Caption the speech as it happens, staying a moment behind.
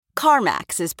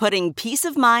CarMax is putting peace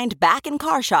of mind back in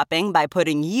car shopping by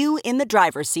putting you in the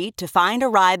driver's seat to find a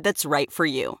ride that's right for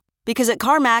you. Because at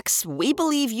CarMax, we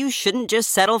believe you shouldn't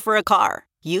just settle for a car.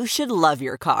 You should love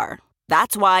your car.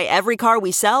 That's why every car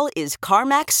we sell is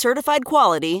CarMax certified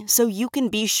quality, so you can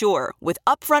be sure with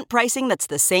upfront pricing that's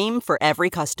the same for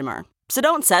every customer. So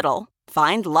don't settle.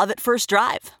 Find love at first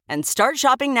drive and start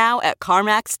shopping now at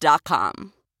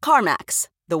CarMax.com. CarMax,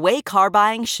 the way car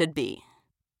buying should be.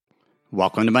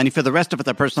 Welcome to Money for the Rest of Us,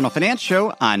 a personal finance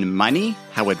show on money,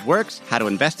 how it works, how to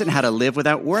invest it, and how to live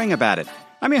without worrying about it.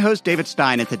 I'm your host, David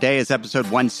Stein, and today is episode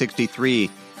 163.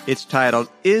 It's titled,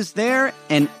 Is There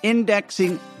an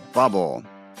Indexing Bubble?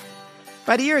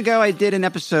 About a year ago, I did an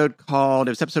episode called,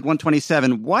 it was episode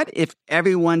 127, What If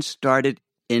Everyone Started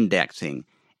Indexing?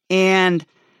 And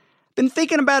been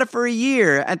thinking about it for a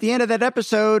year. At the end of that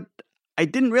episode, I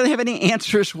didn't really have any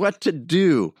answers what to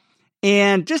do.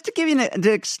 And just to give you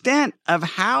the extent of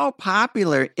how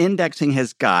popular indexing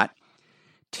has got,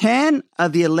 10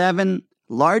 of the 11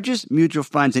 largest mutual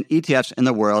funds and ETFs in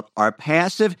the world are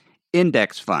passive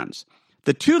index funds.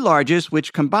 The two largest,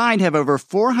 which combined have over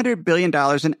 $400 billion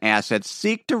in assets,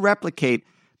 seek to replicate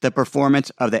the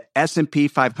performance of the S&P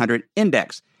 500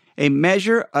 index, a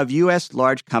measure of U.S.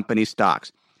 large company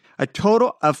stocks. A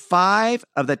total of 5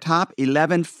 of the top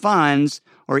 11 funds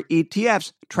or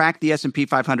ETFs track the S&P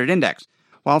 500 index,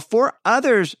 while 4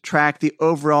 others track the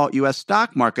overall U.S.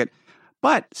 stock market,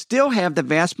 but still have the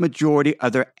vast majority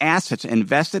of their assets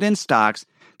invested in stocks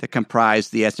that comprise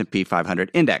the S&P 500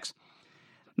 index.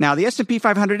 Now, the S&P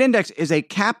 500 index is a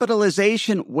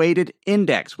capitalization-weighted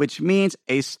index, which means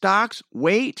a stock's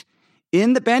weight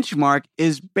in the benchmark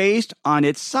is based on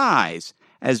its size,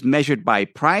 as measured by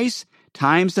price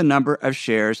times the number of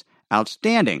shares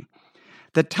outstanding.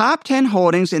 The top 10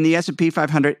 holdings in the S&P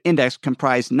 500 index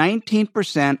comprise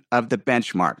 19% of the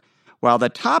benchmark, while the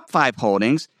top 5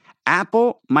 holdings,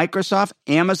 Apple, Microsoft,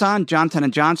 Amazon,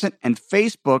 Johnson & Johnson, and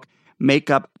Facebook, make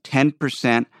up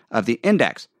 10% of the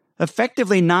index.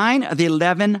 Effectively, 9 of the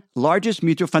 11 largest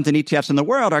mutual funds and ETFs in the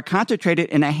world are concentrated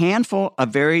in a handful of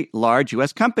very large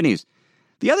U.S. companies.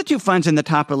 The other 2 funds in the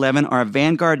top 11 are a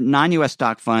Vanguard non-U.S.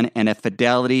 stock fund and a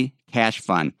Fidelity cash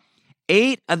fund.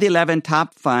 8 of the 11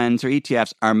 top funds or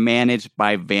ETFs are managed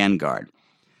by Vanguard.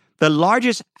 The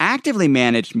largest actively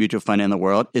managed mutual fund in the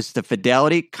world is the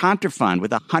Fidelity Contra Fund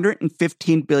with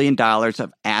 $115 billion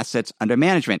of assets under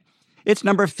management. It's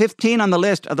number 15 on the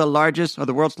list of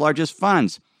the world's largest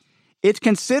funds. It's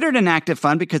considered an active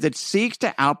fund because it seeks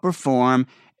to outperform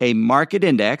a market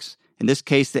index, in this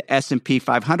case the S&P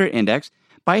 500 index,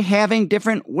 by having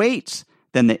different weights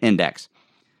than the index.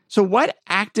 So what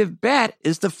active bet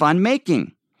is the fund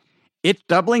making? It's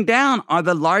doubling down on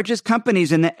the largest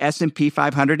companies in the S&P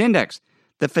 500 index.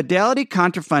 The Fidelity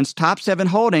Contra Fund's top 7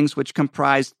 holdings, which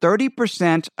comprise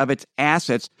 30% of its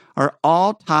assets, are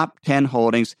all top 10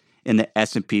 holdings in the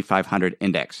S&P 500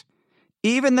 index.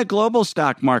 Even the global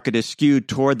stock market is skewed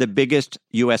toward the biggest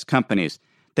U.S. companies.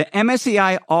 The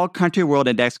MSCI All Country World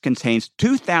Index contains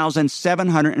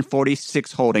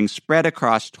 2,746 holdings spread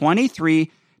across 23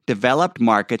 developed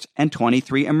markets and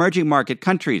 23 emerging market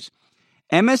countries.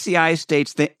 MSCI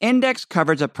states the index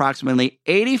covers approximately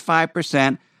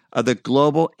 85% of the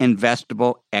global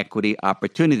investable equity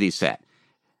opportunity set.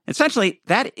 Essentially,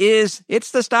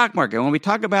 it's the stock market. When we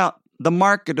talk about the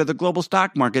market or the global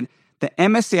stock market, the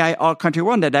MSCI All Country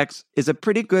World Index is a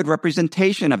pretty good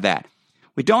representation of that.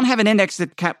 We don't have an index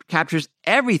that captures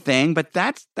everything, but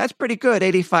that's pretty good,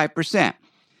 85%.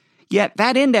 Yet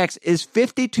that index is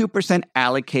 52%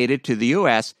 allocated to the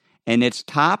U.S., and its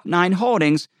top 9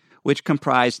 holdings, which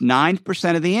comprise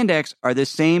 9% of the index, are the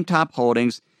same top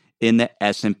holdings in the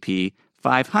S&P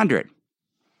 500.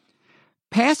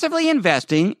 Passively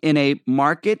investing in a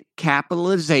market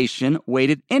capitalization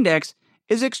weighted index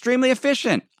is extremely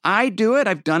efficient. I do it.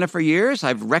 I've done it for years.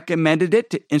 I've recommended it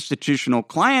to institutional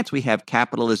clients. We have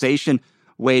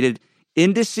capitalization-weighted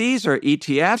indices or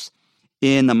ETFs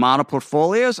in the model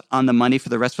portfolios on the Money for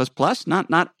the Rest of Us Plus.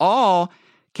 Not all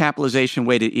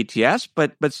capitalization-weighted ETFs,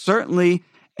 but certainly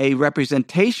a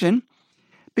representation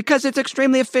because it's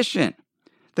extremely efficient.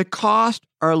 The costs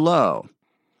are low.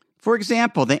 For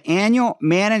example, the annual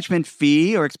management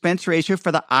fee or expense ratio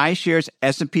for the iShares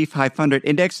S&P 500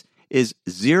 index is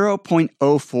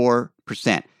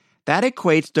 0.04%. That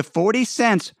equates to 40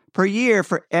 cents per year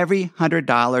for every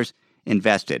 $100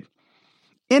 invested.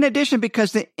 In addition,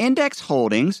 because the index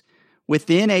holdings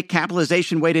within a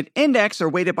capitalization-weighted index are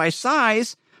weighted by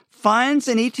size, funds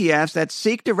and ETFs that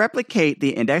seek to replicate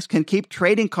the index can keep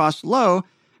trading costs low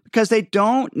because they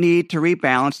don't need to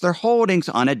rebalance their holdings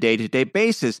on a day-to-day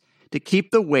basis to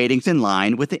keep the weightings in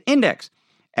line with the index.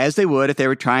 as they would if they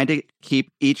were trying to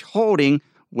keep each holding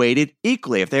weighted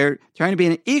equally. If they're trying to be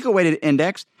an equal-weighted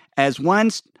index, as one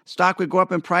stock would go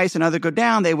up in price and other go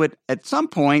down, they would at some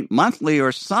point, monthly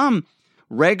or some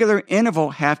regular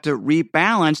interval, have to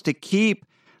rebalance to keep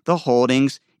the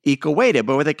holdings equal-weighted.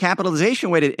 But with a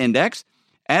capitalization-weighted index,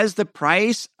 as the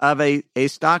price of a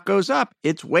stock goes up,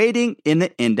 its weighting in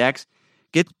the index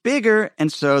gets bigger, and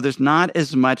so there's not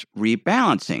as much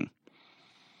rebalancing.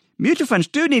 Mutual funds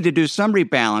do need to do some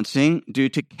rebalancing due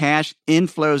to cash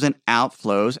inflows and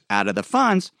outflows out of the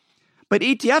funds, but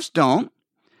ETFs don't,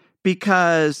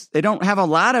 because they don't have a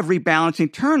lot of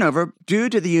rebalancing turnover due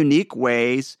to the unique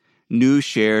ways new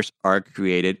shares are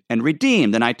created and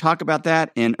redeemed. And I talk about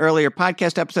that in earlier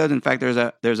podcast episodes. In fact,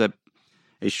 there's a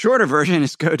shorter version.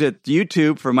 Just go to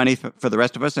YouTube for Money for the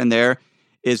Rest of Us, and there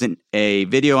is a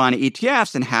video on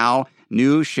ETFs and how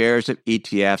new shares of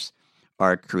ETFs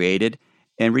are created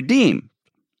and redeemed.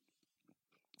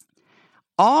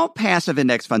 All passive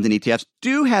index funds and ETFs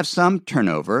do have some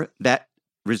turnover that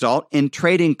result in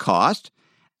trading cost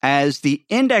as the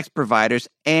index providers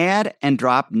add and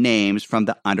drop names from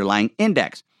the underlying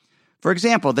index. For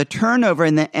example, the turnover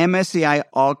in the MSCI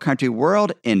All Country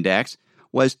World Index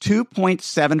was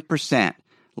 2.7%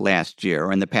 last year,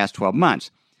 or in the past 12 months.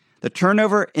 The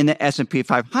turnover in the S&P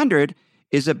 500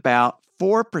 is about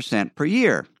 4% per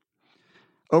year.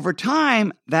 Over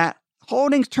time, that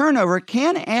holdings turnover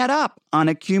can add up on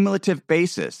a cumulative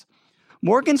basis.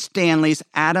 Morgan Stanley's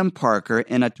Adam Parker,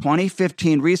 in a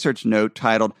 2015 research note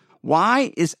titled,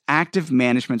 "Why is Active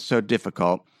Management So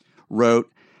Difficult?"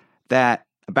 wrote that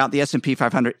about the S&P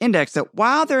 500 index, that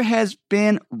while there has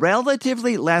been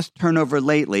relatively less turnover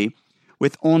lately,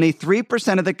 with only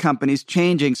 3% of the companies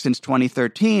changing since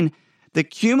 2013, the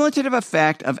cumulative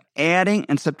effect of adding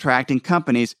and subtracting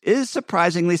companies is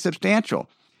surprisingly substantial.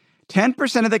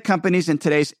 10% of the companies in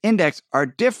today's index are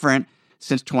different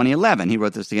since 2011. He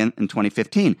wrote this again in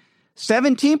 2015.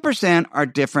 17% are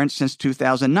different since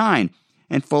 2009,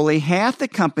 and fully half the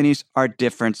companies are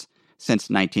different since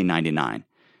 1999.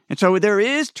 And so there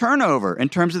is turnover in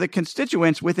terms of the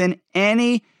constituents within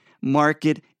any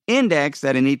market index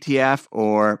that an ETF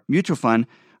or mutual fund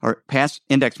or past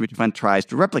index mutual fund tries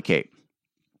to replicate.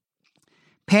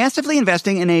 Passively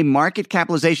investing in a market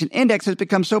capitalization index has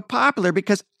become so popular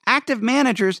because active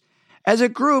managers as a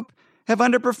group have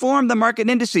underperformed the market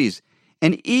indices,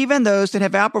 and even those that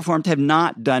have outperformed have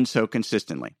not done so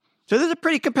consistently. So this is a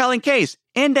pretty compelling case.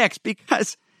 Index,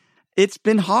 because it's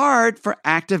been hard for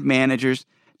active managers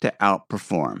to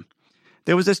outperform.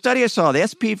 There was a study I saw, the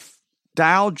S&P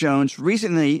Dow Jones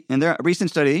recently, in their recent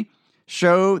study,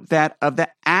 showed that of the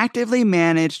actively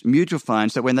managed mutual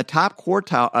funds that were in the top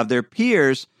quartile of their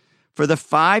peers for the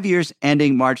 5 years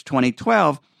ending March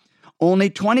 2012, only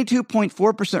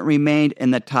 22.4% remained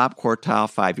in the top quartile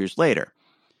 5 years later.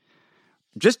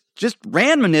 Just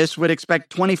randomness would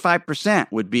expect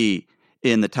 25% would be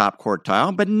in the top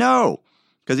quartile, but no,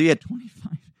 because you had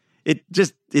 25.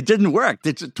 It didn't work.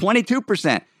 It's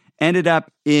 22% ended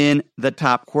up in the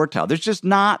top quartile. There's just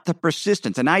not the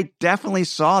persistence. And I definitely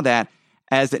saw that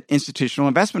as an institutional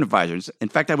investment advisor. In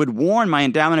fact, I would warn my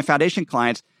endowment and foundation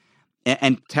clients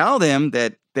and tell them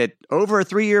that over a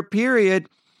 3-year period,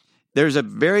 there's a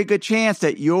very good chance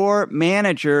that your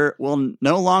manager will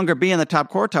no longer be in the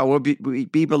top quartile, will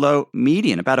be below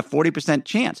median, about a 40%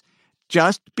 chance,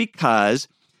 just because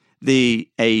a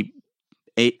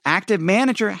active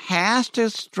manager has to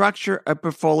structure a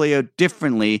portfolio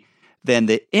differently than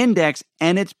the index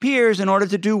and its peers in order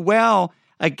to do well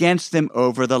against them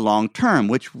over the long term,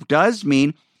 which does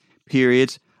mean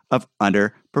periods of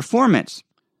underperformance.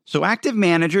 So active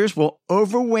managers will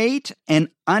overweight and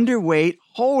underweight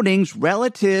holdings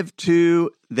relative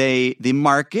to the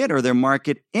market or their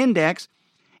market index,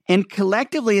 and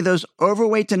collectively those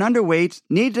overweights and underweights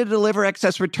need to deliver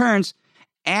excess returns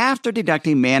after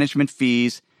deducting management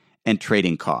fees and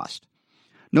trading cost.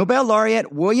 Nobel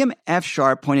laureate William F.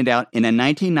 Sharpe pointed out in a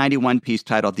 1991 piece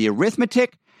titled "The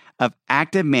Arithmetic of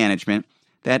Active Management"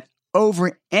 that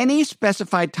over any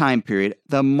specified time period,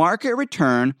 the market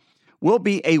return will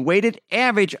be a weighted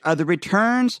average of the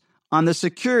returns on the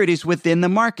securities within the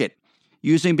market,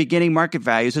 using beginning market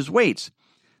values as weights.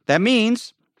 That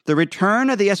means the return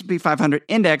of the S&P 500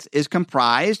 index is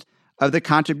comprised of the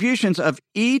contributions of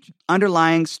each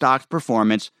underlying stock's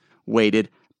performance weighted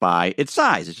by its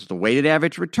size. It's just a weighted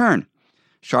average return.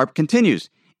 Sharpe continues,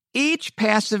 each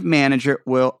passive manager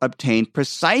will obtain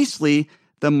precisely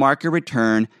the market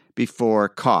return before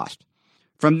cost.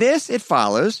 From this, it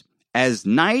follows, as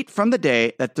night from the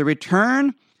day, that the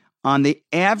return on the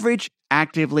average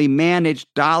actively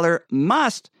managed dollar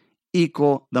must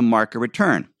equal the market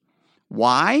return.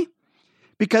 Why?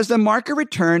 Because the market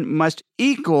return must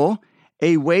equal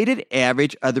a weighted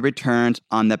average of the returns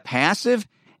on the passive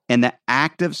and the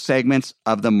active segments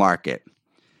of the market.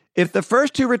 If the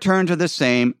first two returns are the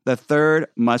same, the third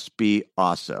must be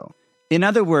also. In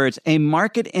other words, a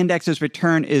market index's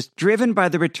return is driven by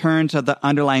the returns of the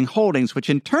underlying holdings, which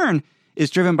in turn is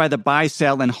driven by the buy,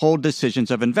 sell, and hold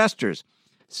decisions of investors.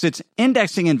 Since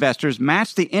indexing investors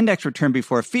match the index return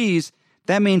before fees,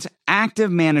 that means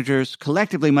active managers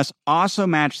collectively must also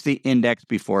match the index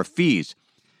before fees.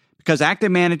 Because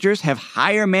active managers have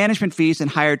higher management fees and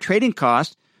higher trading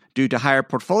costs due to higher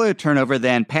portfolio turnover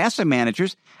than passive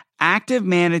managers, active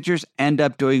managers end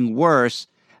up doing worse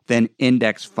than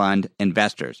index fund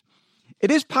investors. It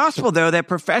is possible, though, that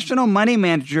professional money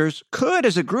managers could,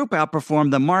 as a group, outperform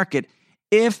the market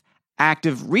if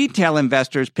active retail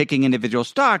investors picking individual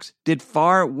stocks did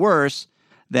far worse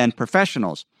than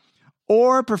professionals.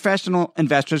 Or professional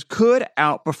investors could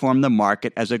outperform the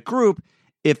market as a group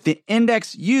if the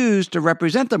index used to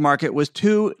represent the market was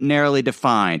too narrowly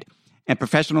defined, and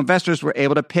professional investors were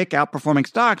able to pick outperforming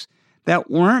stocks that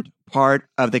weren't part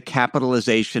of the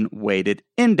capitalization-weighted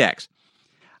index.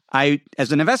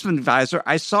 As an investment advisor,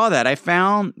 I saw that. I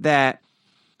found that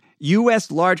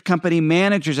U.S. large company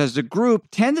managers as a group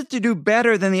tended to do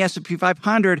better than the S&P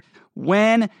 500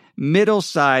 when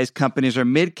middle-sized companies or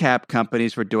mid-cap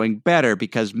companies were doing better,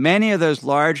 because many of those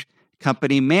large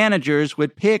company managers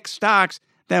would pick stocks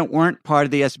that weren't part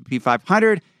of the S&P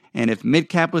 500, and if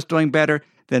mid-cap was doing better,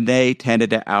 then they tended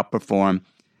to outperform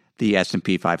the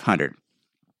S&P 500.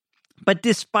 But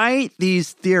despite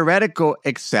these theoretical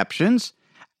exceptions,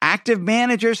 active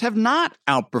managers have not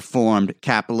outperformed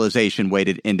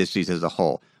capitalization-weighted indices as a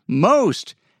whole.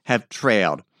 Most have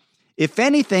trailed. If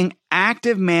anything,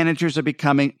 active managers are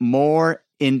becoming more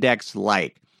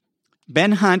index-like.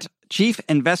 Ben Hunt, Chief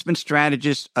Investment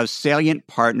Strategist of Salient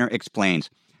Partner, explains,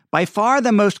 by far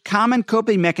the most common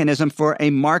coping mechanism for a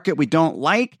market we don't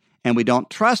like and we don't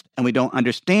trust and we don't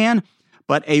understand,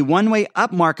 but a one-way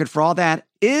up market for all that,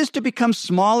 is to become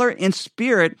smaller in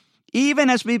spirit even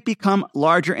as we become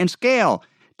larger in scale,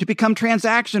 to become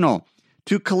transactional,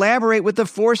 to collaborate with the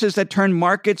forces that turn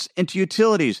markets into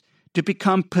utilities, to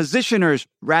become positioners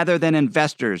rather than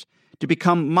investors, to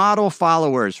become model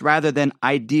followers rather than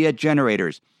idea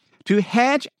generators, to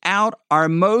hedge out our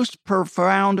most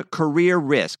profound career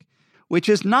risk, which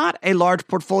is not a large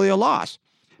portfolio loss,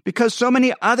 because so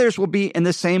many others will be in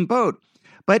the same boat.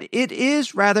 But it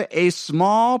is rather a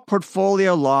small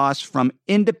portfolio loss from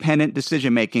independent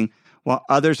decision-making while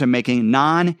others are making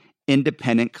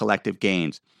non-independent collective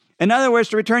gains. In other words,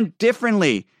 to return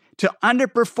differently, to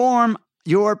underperform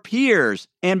your peers.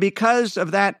 And because of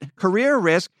that career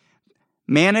risk,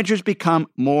 managers become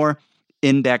more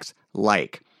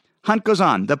index-like. Hunt goes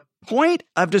on, the point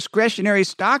of discretionary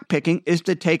stock picking is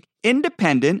to take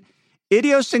independent,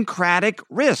 idiosyncratic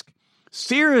risk.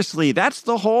 Seriously, that's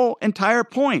the whole entire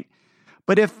point.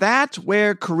 But if that's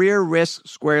where career risk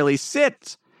squarely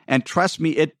sits, and trust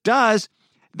me, it does,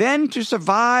 then to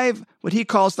survive what he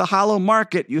calls the hollow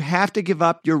market, you have to give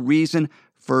up your reason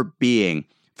for being.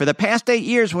 For the past 8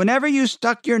 years, whenever you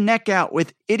stuck your neck out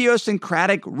with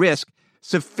idiosyncratic risk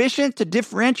sufficient to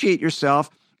differentiate yourself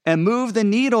and move the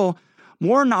needle,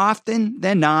 more often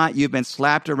than not, you've been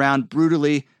slapped around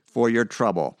brutally for your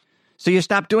trouble. So you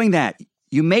stop doing that.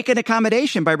 You make an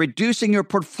accommodation by reducing your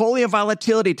portfolio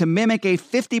volatility to mimic a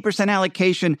 50%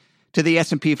 allocation to the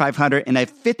S&P 500 and a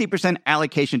 50%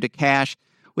 allocation to cash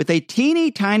with a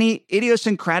teeny tiny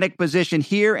idiosyncratic position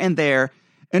here and there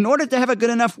in order to have a good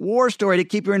enough war story to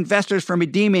keep your investors from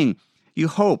redeeming. You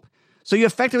hope. So you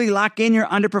effectively lock in your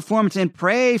underperformance and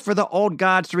pray for the old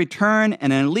gods to return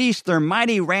and unleash their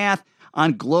mighty wrath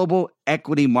on global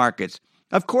equity markets.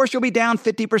 Of course, you'll be down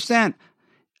 50%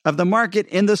 of the market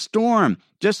in the storm,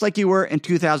 just like you were in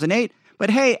 2008. But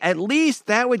hey, at least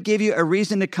that would give you a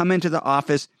reason to come into the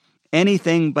office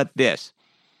anything but this.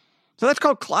 So that's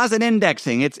called closet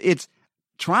indexing. It's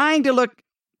trying to look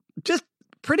just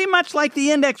pretty much like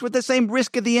the index with the same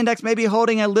risk of the index, maybe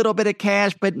holding a little bit of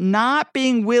cash, but not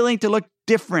being willing to look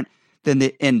different than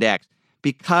the index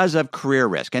because of career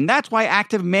risk. And that's why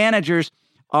active managers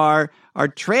are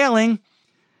trailing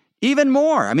even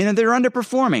more. I mean, they're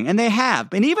underperforming, and they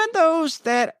have. And even those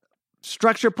that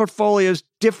structure portfolios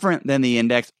different than the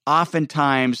index,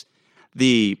 oftentimes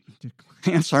the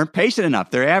clients aren't patient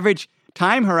enough. Their average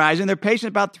time horizon, they're patient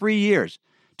about 3 years,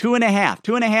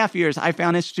 2.5 years. I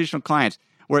found institutional clients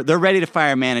where they're ready to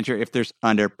fire a manager if there's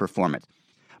underperformance.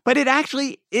 But it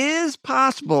actually is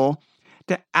possible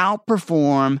to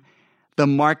outperform the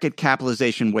market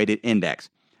capitalization weighted index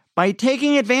by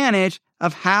taking advantage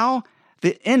of how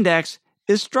the index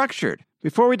is structured.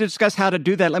 Before we discuss how to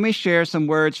do that, let me share some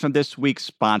words from this week's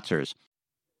sponsors.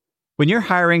 When you're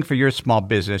hiring for your small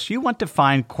business, you want to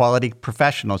find quality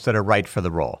professionals that are right for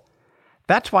the role.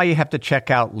 That's why you have to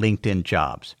check out LinkedIn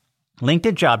Jobs.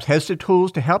 LinkedIn Jobs has the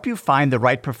tools to help you find the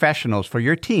right professionals for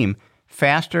your team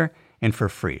faster and for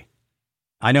free.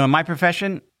 I know in my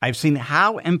profession, I've seen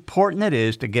how important it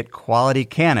is to get quality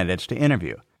candidates to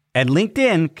interview. And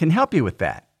LinkedIn can help you with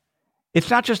that.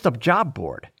 It's not just a job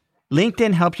board.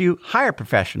 LinkedIn helps you hire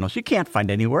professionals you can't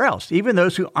find anywhere else, even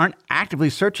those who aren't actively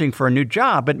searching for a new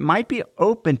job but might be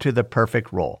open to the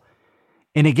perfect role.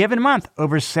 In a given month,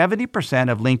 over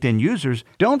 70% of LinkedIn users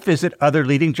don't visit other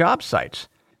leading job sites.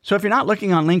 So if you're not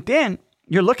looking on LinkedIn,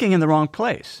 you're looking in the wrong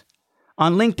place.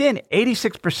 On LinkedIn,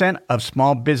 86% of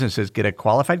small businesses get a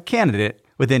qualified candidate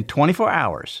within 24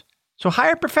 hours. So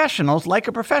hire professionals like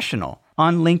a professional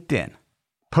on LinkedIn.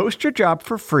 Post your job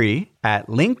for free at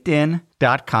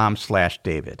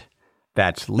linkedin.com/David.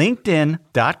 That's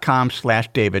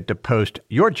linkedin.com/David to post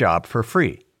your job for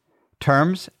free.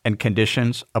 Terms and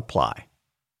conditions apply.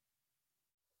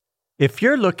 If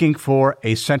you're looking for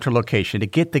a central location to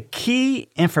get the key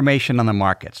information on the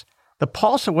markets, the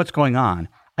pulse of what's going on,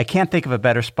 I can't think of a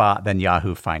better spot than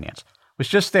Yahoo Finance. Was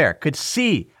just there, could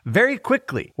see very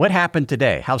quickly what happened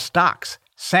today, how stocks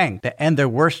sank to end their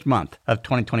worst month of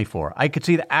 2024. I could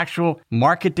see the actual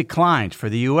market declines for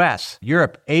the US,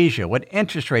 Europe, Asia, what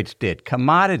interest rates did,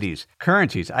 commodities,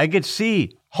 currencies. I could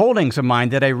see holdings of mine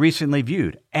that I recently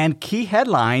viewed and key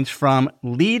headlines from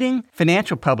leading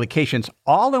financial publications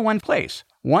all in one place,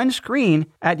 one screen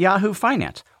at Yahoo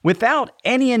Finance without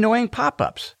any annoying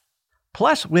pop-ups.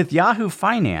 Plus, with Yahoo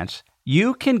Finance,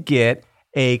 you can get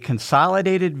a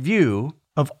consolidated view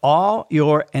of all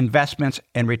your investments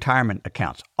and retirement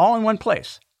accounts, all in one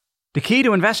place. The key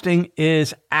to investing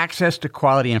is access to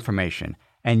quality information,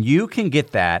 and you can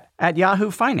get that at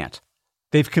Yahoo Finance.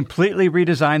 They've completely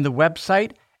redesigned the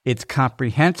website. It's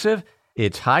comprehensive,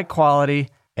 it's high quality,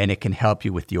 and it can help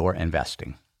you with your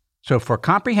investing. So for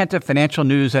comprehensive financial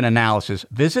news and analysis,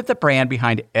 visit the brand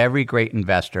behind every great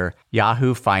investor,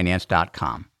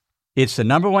 yahoofinance.com. It's the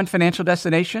 #1 financial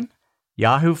destination,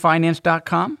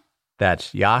 yahoofinance.com.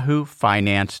 That's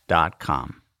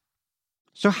yahoofinance.com.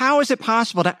 So how is it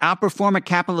possible to outperform a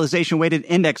capitalization-weighted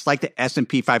index like the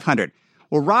S&P 500?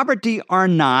 Well, Robert D.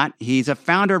 Arnott, he's a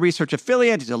founder research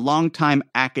affiliate, he's a longtime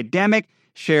academic,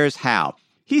 shares how.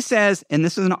 He says, and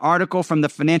this is an article from the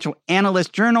Financial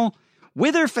Analyst Journal,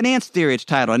 Wither Finance Theory, it's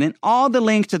titled, and in all the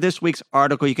links to this week's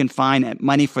article you can find at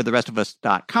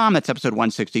moneyfortherestofus.com. That's episode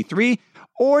 163.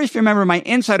 Or if you remember my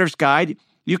Insider's Guide,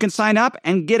 you can sign up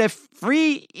and get a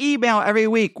free email every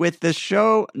week with the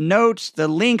show notes, the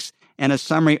links, and a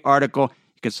summary article.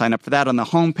 You can sign up for that on the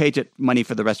homepage at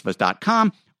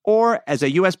moneyfortherestofus.com. Or as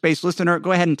a U.S.-based listener,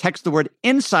 go ahead and text the word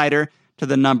insider to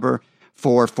the number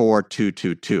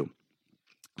 44222.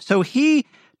 So he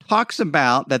talks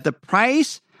about that the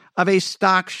price of a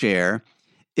stock share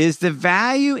is the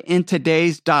value in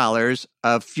today's dollars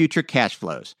of future cash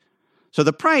flows. So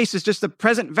the price is just the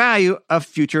present value of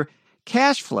future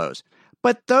cash flows.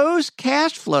 But those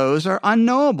cash flows are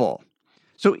unknowable.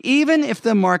 So even if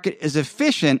the market is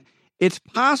efficient, it's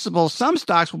possible some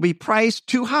stocks will be priced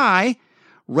too high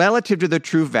relative to their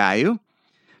true value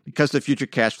because the future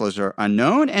cash flows are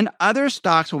unknown, and other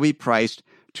stocks will be priced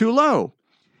too low.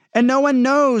 And no one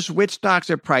knows which stocks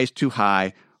are priced too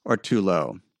high or too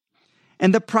low.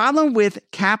 And the problem with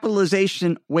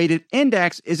capitalization-weighted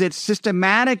index is it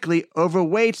systematically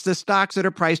overweights the stocks that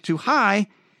are priced too high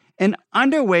and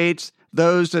underweights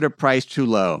those that are priced too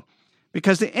low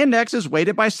because the index is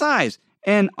weighted by size.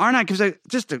 And Arnott gives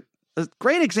just a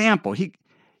great example. He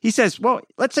says, well,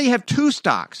 let's say you have two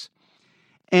stocks,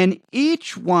 and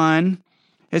each one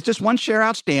has just one share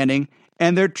outstanding,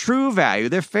 and their true value,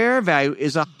 their fair value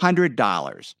is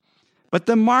 $100. But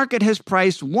the market has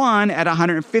priced one at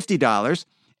 $150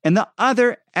 and the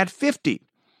other at $50.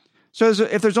 So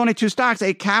if there's only two stocks,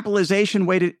 a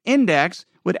capitalization-weighted index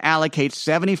would allocate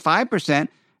 75%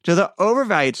 to the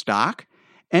overvalued stock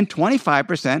and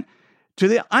 25% to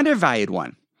the undervalued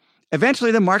one.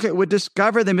 Eventually, the market would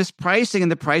discover the mispricing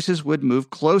and the prices would move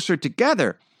closer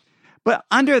together. But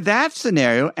under that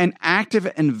scenario, an active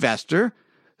investor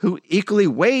who equally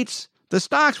weights the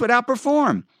stocks would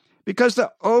outperform because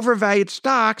the overvalued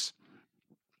stocks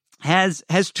has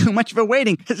too much of a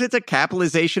weighting because it's a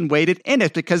capitalization-weighted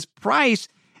index because price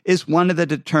is one of the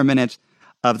determinants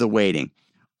of the weighting.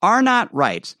 Arnott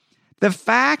writes, the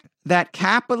fact that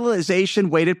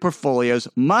capitalization-weighted portfolios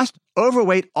must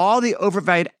overweight all the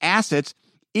overvalued assets,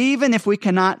 even if we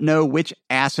cannot know which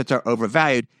assets are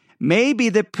overvalued, may be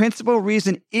the principal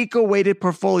reason equal-weighted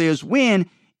portfolios win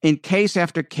in case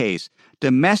after case,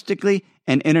 domestically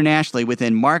and internationally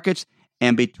within markets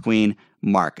and between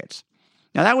markets.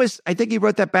 Now that was, I think he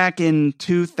wrote that back in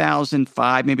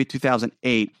 2005, maybe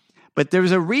 2008. But there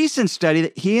was a recent study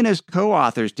that he and his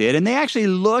co-authors did, and they actually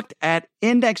looked at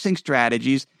indexing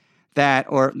strategies that,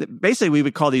 or basically we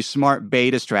would call these smart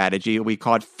beta strategy, or we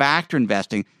call it factor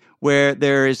investing, where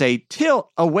there is a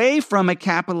tilt away from a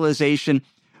capitalization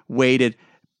weighted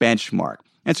benchmark.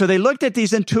 And so they looked at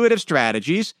these intuitive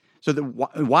strategies. So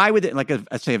why would it, like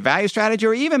let's say a value strategy,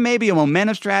 or even maybe a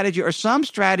momentum strategy, or some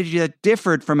strategy that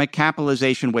differed from a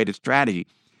capitalization weighted strategy.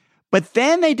 But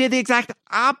then they did the exact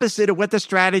opposite of what the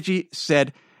strategy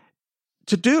said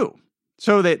to do.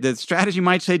 So the strategy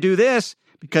might say do this,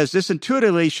 because this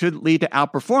intuitively should lead to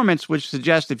outperformance, which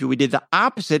suggests if we did the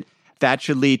opposite, that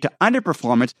should lead to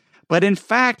underperformance. But in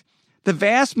fact, the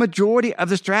vast majority of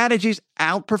the strategies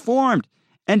outperformed.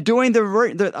 And doing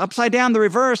the upside down, the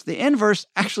reverse, the inverse,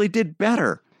 actually did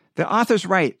better. The authors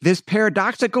write, this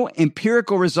paradoxical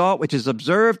empirical result, which is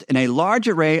observed in a large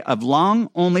array of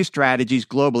long-only strategies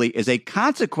globally, is a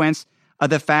consequence of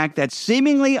the fact that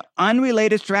seemingly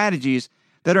unrelated strategies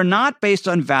that are not based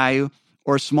on value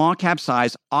or small cap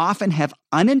size often have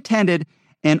unintended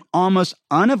and almost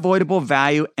unavoidable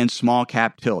value and small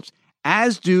cap tilts,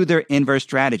 as do their inverse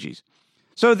strategies.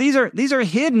 So these are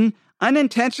hidden,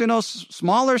 unintentional,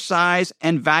 smaller size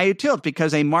and value tilt,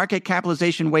 because a market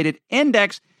capitalization weighted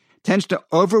index tends to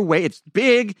overweight. It's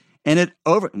big, and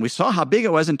we saw how big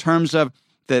it was in terms of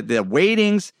the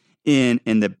weightings in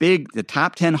the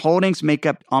top 10 holdings make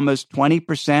up almost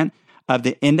 20% of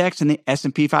the index in the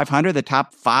S&P 500. The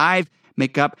top 5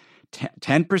 make up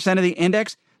 10% of the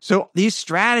index. So these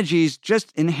strategies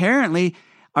just inherently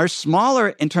are smaller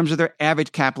in terms of their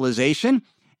average capitalization,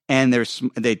 and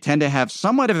they tend to have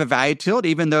somewhat of a value tilt,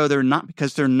 even though they're not,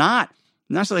 because they're not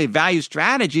necessarily value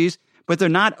strategies, but they're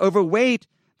not overweight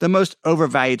the most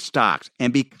overvalued stocks.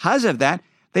 And because of that,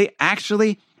 they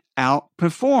actually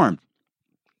outperformed.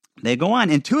 They go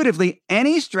on, intuitively,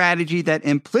 any strategy that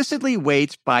implicitly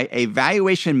weights by a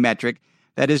valuation metric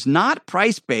that is not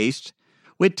price-based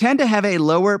would tend to have a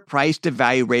lower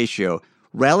price-to-value ratio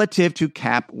relative to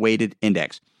cap-weighted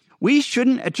index. We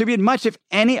shouldn't attribute much, if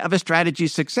any, of a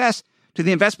strategy's success to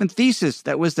the investment thesis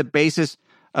that was the basis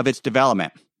of its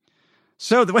development.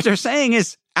 So what they're saying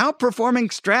is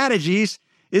outperforming strategies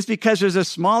is because there's a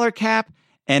smaller cap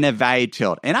and a value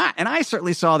tilt. And I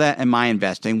certainly saw that in my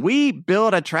investing. We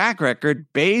built a track record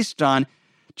based on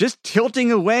just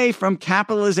tilting away from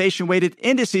capitalization-weighted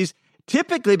indices,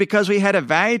 typically because we had a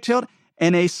value tilt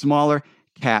and a smaller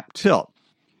cap tilt.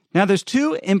 Now, there's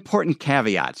two important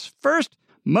caveats. First,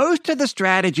 most of the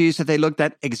strategies that they looked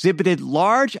at exhibited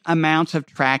large amounts of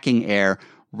tracking error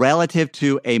relative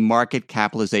to a market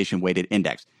capitalization-weighted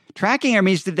index. Tracking error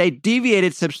means that they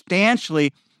deviated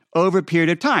substantially over a period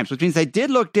of time, which means they did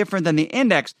look different than the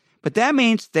index, but that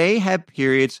means they had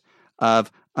periods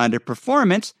of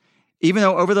underperformance, even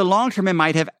though over the long term it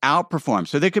might have outperformed.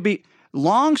 So there could be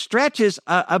long stretches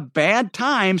of bad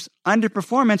times,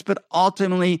 underperformance, but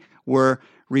ultimately were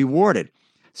rewarded.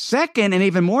 Second, and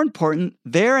even more important,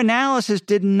 their analysis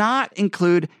did not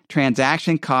include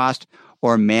transaction cost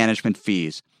or management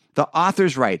fees. The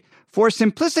authors write, for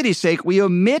simplicity's sake, we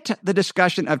omit the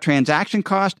discussion of transaction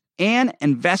cost and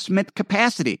investment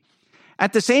capacity.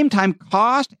 At the same time,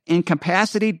 cost and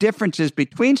capacity differences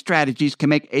between strategies can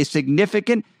make a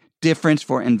significant difference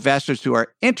for investors who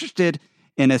are interested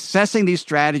in assessing these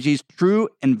strategies' true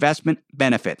investment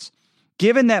benefits.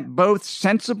 Given that both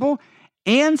sensible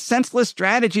and senseless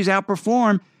strategies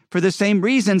outperform for the same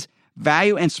reasons,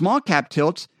 value and small cap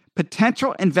tilts,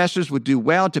 potential investors would do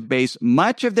well to base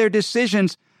much of their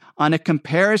decisions on a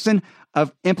comparison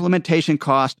of implementation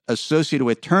cost associated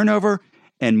with turnover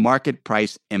and market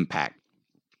price impact.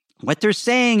 What they're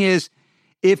saying is,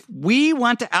 if we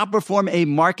want to outperform a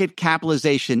market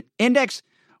capitalization index,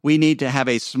 we need to have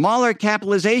a smaller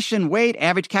capitalization weight,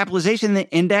 average capitalization in the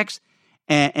index,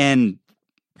 and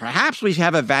perhaps we should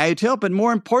have a value tilt, but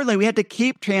more importantly, we have to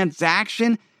keep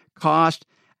transaction cost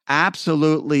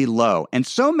absolutely low. And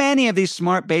so many of these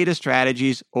smart beta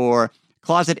strategies or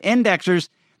closet indexers,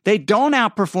 they don't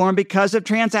outperform because of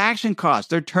transaction costs.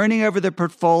 They're turning over the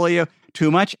portfolio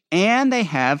too much, and they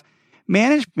have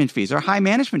management fees or high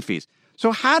management fees.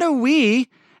 So how do we,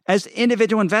 as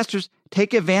individual investors,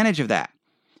 take advantage of that?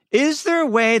 Is there a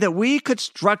way that we could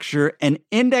structure an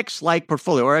index-like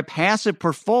portfolio or a passive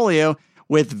portfolio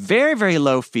with very, very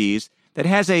low fees that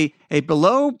has a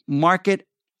below market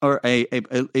or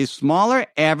a smaller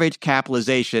average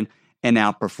capitalization and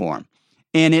outperform?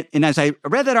 And as I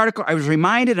read that article, I was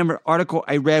reminded of an article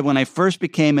I read when I first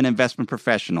became an investment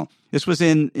professional. This was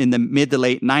in the mid to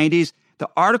late 90s. The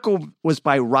article was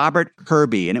by Robert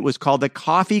Kirby, and it was called The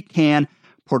Coffee Can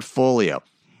Portfolio.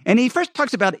 And he first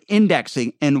talks about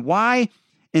indexing and why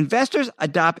investors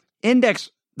adopt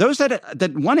index. Those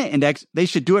that want to index, they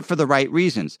should do it for the right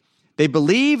reasons. They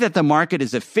believe that the market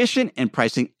is efficient in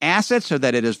pricing assets so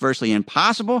that it is virtually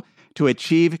impossible to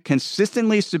achieve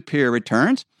consistently superior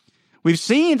returns. We've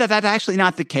seen that that's actually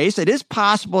not the case. It is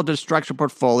possible to structure a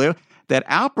portfolio that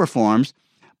outperforms.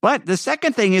 But the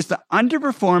second thing is the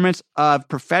underperformance of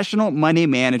professional money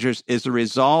managers is the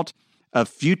result of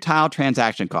futile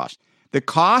transaction costs. The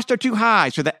costs are too high,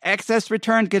 so the excess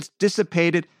return gets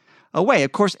dissipated away.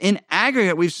 Of course, in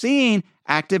aggregate, we've seen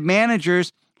active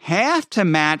managers have to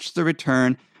match the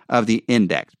return of the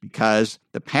index because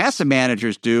the passive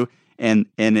managers do, and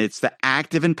it's the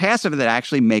active and passive that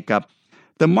actually make up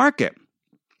the market.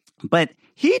 But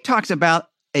he talks about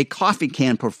a coffee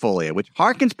can portfolio, which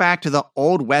harkens back to the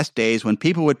old West days when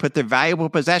people would put their valuable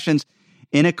possessions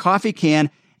in a coffee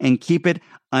can and keep it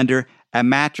under a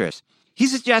mattress. He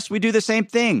suggests we do the same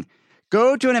thing.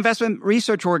 Go to an investment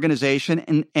research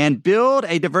organization and build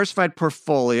a diversified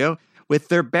portfolio with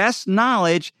their best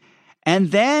knowledge,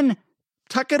 and then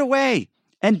tuck it away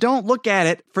and don't look at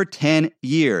it for 10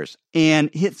 years. And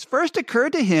it first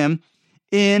occurred to him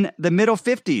in the middle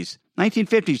 50s,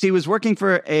 1950s. He was working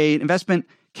for an investment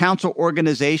counsel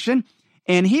organization,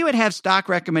 and he would have stock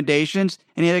recommendations,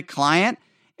 and he had a client,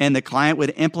 and the client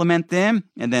would implement them.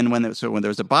 And then when there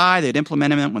was a buy, they'd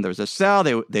implement them. When there was a sell,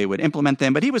 they would implement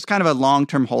them. But he was kind of a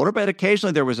long-term holder, but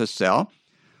occasionally there was a sell.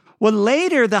 Well,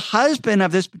 later, the husband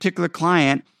of this particular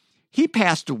client, he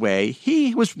passed away.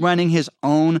 He was running his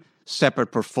own separate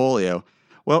portfolio.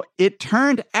 Well, it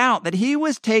turned out that he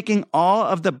was taking all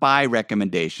of the buy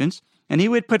recommendations, and he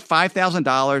would put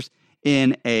 $5,000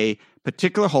 in a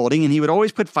particular holding, and he would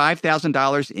always put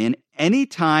 $5,000 in any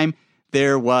time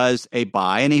there was a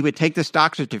buy, and he would take the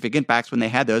stock certificate back when they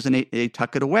had those, and they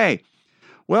tuck it away.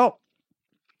 Well,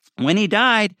 when he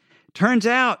died, turns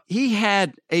out he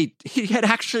had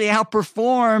actually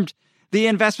outperformed the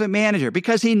investment manager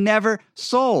because he never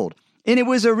sold. And it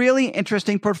was a really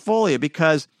interesting portfolio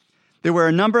because there were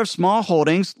a number of small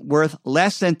holdings worth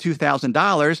less than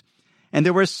 $2,000, and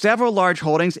there were several large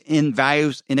holdings in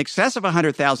values in excess of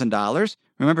 $100,000.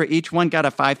 Remember, each one got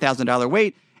a $5,000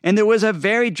 weight. And there was a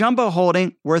very jumbo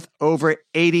holding worth over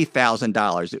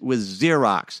 $80,000. It was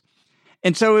Xerox.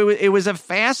 And so it was a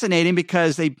fascinating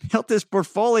because they built this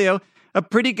portfolio of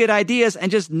pretty good ideas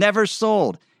and just never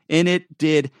sold. And it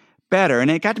did better. And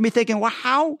it got to me thinking, well,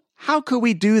 how could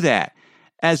we do that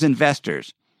as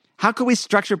investors? How could we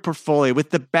structure a portfolio with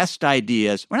the best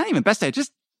ideas? Well, not even best ideas,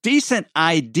 just decent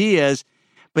ideas,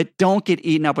 but don't get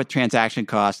eaten up with transaction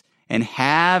costs and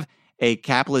have a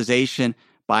capitalization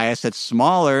bias that's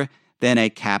smaller than a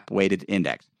cap-weighted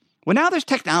index. Well, now there's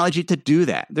technology to do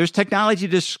that. There's technology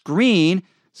to screen.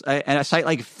 At a site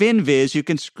like FinViz, you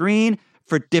can screen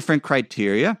for different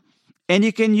criteria, and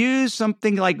you can use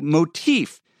something like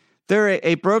Motif. They're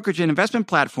a brokerage and investment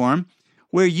platform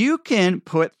where you can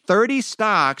put 30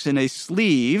 stocks in a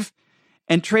sleeve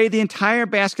and trade the entire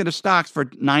basket of stocks for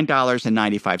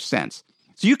 $9.95.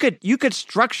 So you could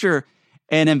structure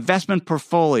an investment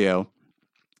portfolio.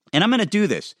 And I'm going to do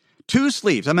this. 2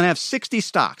 sleeves. I'm going to have 60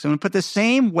 stocks. I'm going to put the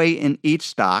same weight in each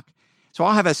stock. So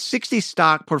I'll have a 60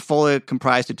 stock portfolio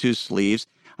comprised of 2 sleeves.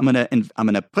 I'm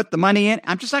going to put the money in.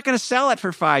 I'm just not going to sell it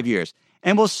for 5 years.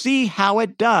 And we'll see how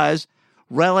it does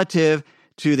relative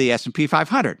to the S&P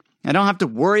 500. I don't have to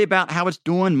worry about how it's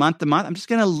doing month to month. I'm just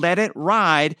going to let it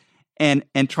ride and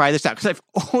try this out because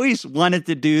I've always wanted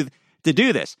to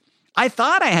do this. I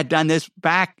thought I had done this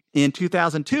back in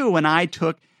 2002 when I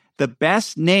took the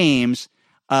best names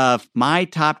of my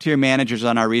top-tier managers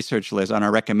on our research list, on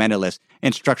our recommended list,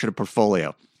 and structured a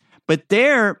portfolio. But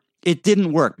there, it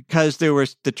didn't work because there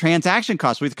was the transaction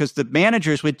costs, because the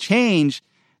managers would change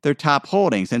their top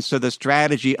holdings. And so the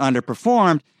strategy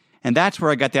underperformed. And that's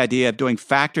where I got the idea of doing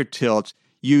factor tilts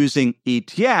using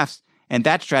ETFs. And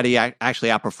that strategy actually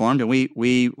outperformed. And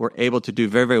we were able to do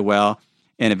very, very well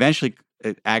and eventually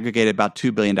aggregated about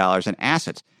 $2 billion in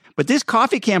assets. But this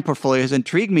coffee can portfolio has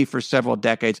intrigued me for several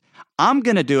decades. I'm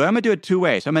going to do it 2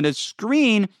 ways. I'm going to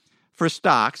screen for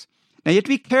stocks. Now, you have to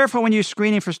be careful when you're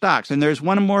screening for stocks. And there's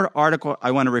one more article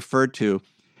I want to refer to.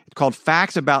 It's called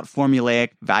Facts About Formulaic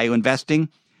Value Investing.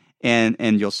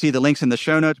 And you'll see the links in the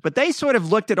show notes. But they sort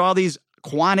of looked at all these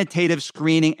quantitative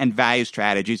screening and value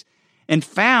strategies and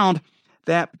found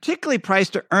that particularly price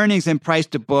to earnings and price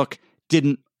to book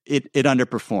it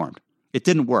underperformed. It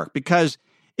didn't work because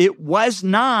it was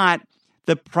not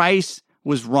the price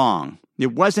was wrong.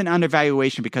 It wasn't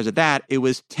undervaluation because of that. It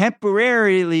was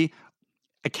temporarily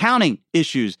accounting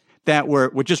issues that were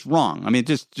just wrong. I mean,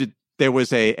 there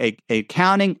was a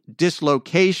accounting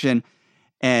dislocation,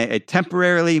 a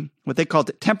temporarily, what they called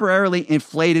it, temporarily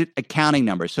inflated accounting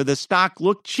number. So the stock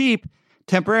looked cheap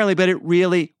temporarily, but it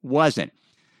really wasn't.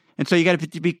 And so you got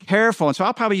to be careful. And so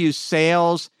I'll probably use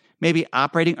sales, maybe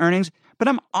operating earnings, but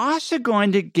I'm also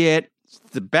going to get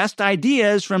the best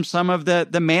ideas from some of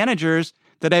the managers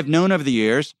that I've known over the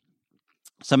years,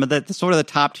 some of the sort of the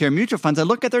top tier mutual funds. I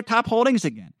look at their top holdings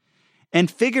again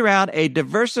and figure out a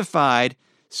diversified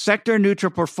sector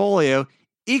neutral portfolio,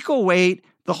 equal weight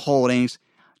the holdings.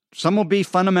 Some will be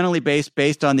fundamentally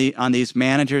based on these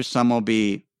managers. Some will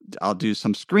be, I'll do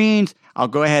some screens. I'll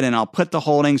go ahead and I'll put the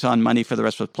holdings on Money for the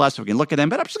Rest with Plus so we can look at them.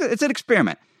 But it's an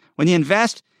experiment. When you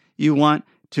invest, you want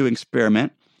to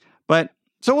experiment. But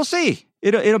so we'll see.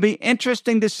 It'll be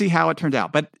interesting to see how it turns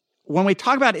out. But when we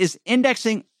talk about is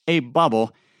indexing a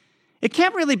bubble, it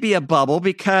can't really be a bubble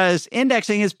because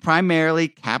indexing is primarily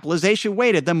capitalization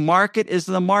weighted. The market is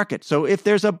the market. So if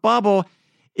there's a bubble,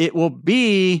 it will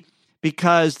be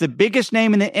because the biggest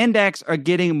name in the index are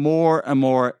getting more and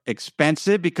more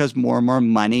expensive because more and more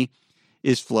money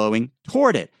is flowing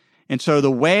toward it. And so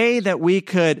the way that we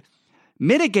could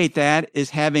mitigate that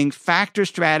is having factor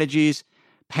strategies,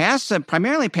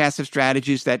 primarily passive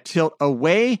strategies that tilt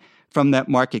away from that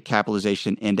market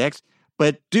capitalization index,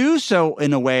 but do so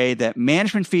in a way that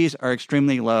management fees are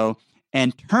extremely low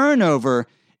and turnover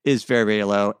is very, very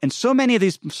low. And so many of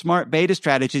these smart beta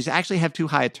strategies actually have too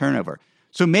high a turnover.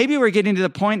 So maybe we're getting to the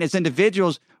point as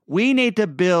individuals, we need to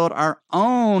build our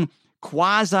own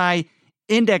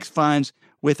quasi-index funds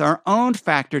with our own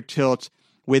factor tilts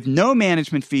with no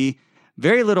management fee,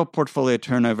 very little portfolio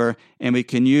turnover, and we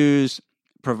can use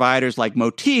providers like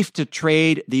Motif to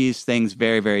trade these things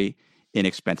very, very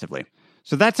inexpensively.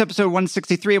 So that's episode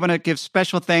 163. I want to give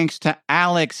special thanks to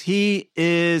Alex. He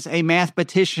is a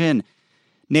mathematician,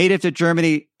 native to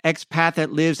Germany, expat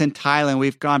that lives in Thailand.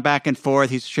 We've gone back and forth.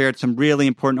 He's shared some really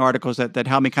important articles that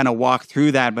helped me kind of walk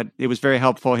through that, but it was very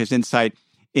helpful, his insight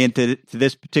into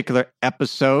this particular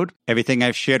episode. Everything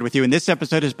I've shared with you in this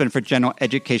episode has been for general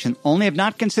education only. I've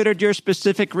not considered your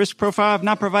specific risk profile. I've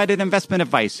not provided investment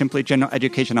advice, simply general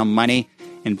education on money,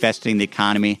 investing, the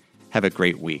economy. Have a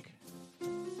great week.